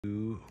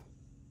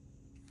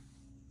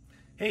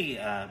Hey,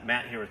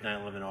 Matt here with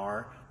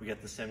 911R. We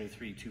got the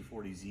 73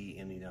 240Z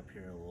ending up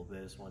here in a little bit.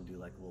 I just want to do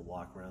like a little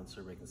walk around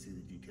so everybody can see the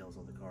details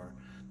on the car.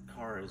 The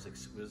car is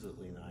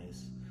exquisitely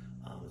nice.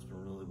 It's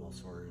been really well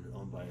sorted,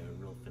 owned by a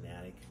real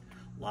fanatic.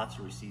 Lots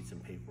of receipts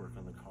and paperwork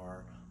on the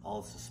car.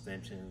 All the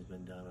suspension has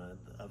been done on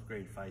the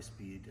upgrade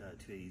 5-speed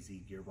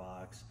 280Z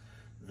gearbox.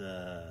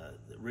 The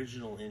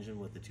original engine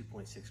with the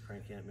 2.6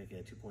 crank in it, making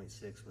it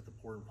 2.6 with the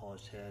poured and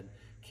polished head,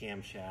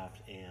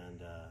 camshaft,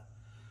 and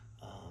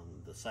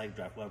the side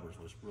draft Webers,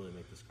 which really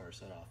make this car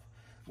set off.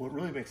 What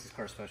really makes this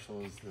car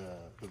special is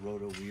the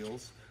Roto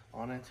wheels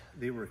on it.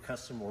 They were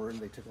custom ordered.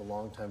 They took a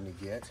long time to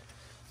get.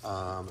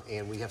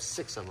 And we have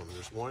 6 of them.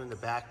 There's one in the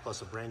back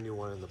plus a brand new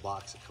one in the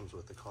box that comes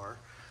with the car.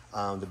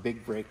 The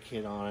big brake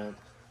kit on it,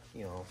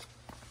 you know,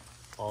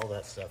 all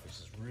that stuff is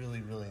just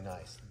really, really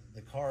nice.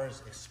 The car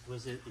is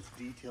exquisite. It's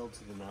detailed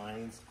to the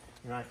nines.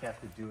 You're not going to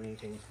have to do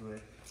anything to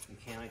it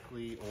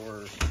mechanically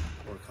or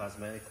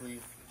cosmetically.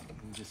 You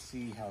can just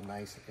see how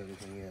nice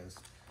everything is.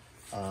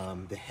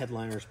 The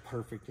headliner's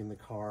perfect in the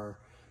car.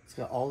 It's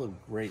got all the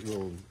great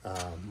little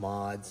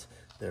mods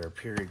that are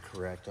period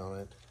correct on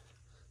it.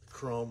 The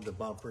chrome, the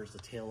bumpers, the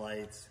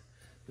taillights,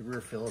 the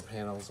rear filler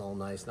panels, all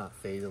nice, not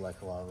faded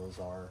like a lot of those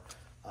are.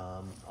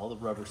 All the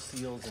rubber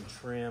seals and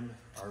trim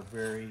are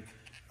very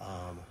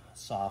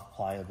soft,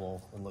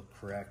 pliable, and look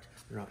correct.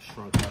 They're not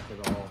shrunk up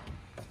at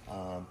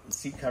all. The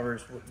seat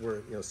covers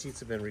were, seats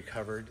have been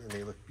recovered and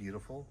they look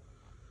beautiful.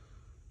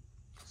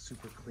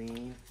 Super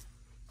clean.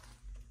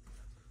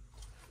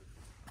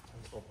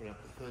 Let's open up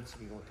the hood so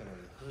we can look under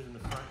the hood in the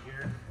front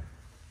here.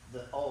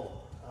 The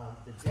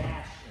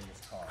dash in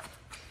this car.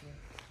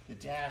 The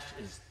dash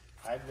is,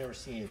 I've never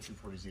seen a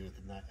 240Z with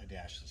a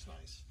dash this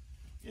nice.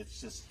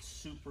 It's just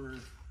super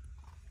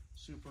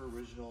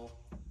original,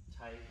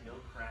 tight, no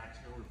cracks,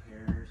 no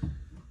repairs.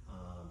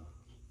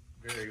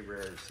 Very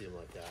rare to see them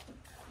like that.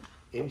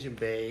 Engine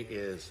bay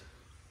is,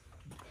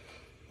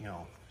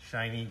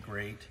 shiny,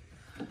 great.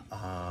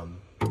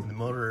 The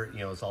motor,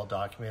 is all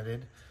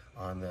documented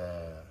on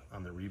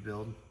the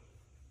rebuild,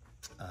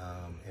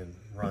 and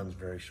runs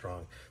very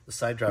strong. The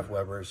side drive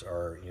Webers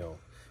are,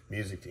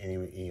 music to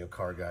any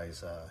car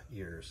guy's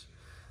ears.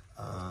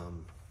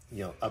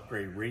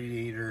 Upgrade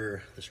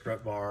radiator, the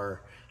strut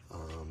bar,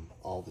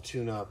 all the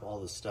tune-up,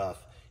 all the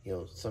stuff.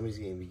 Somebody's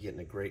going to be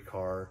getting a great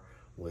car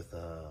with,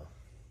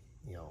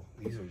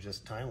 these are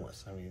just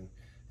timeless. I mean,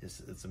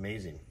 it's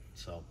amazing.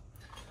 So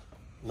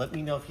let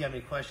me know if you have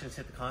any questions.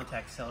 Hit the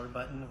contact seller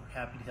button. We're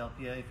happy to help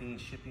you. If you need a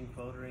shipping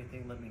quote or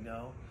anything, let me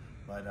know.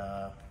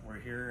 But we're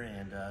here,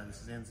 and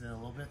this ends in a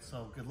little bit,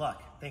 so good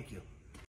luck. Thank you.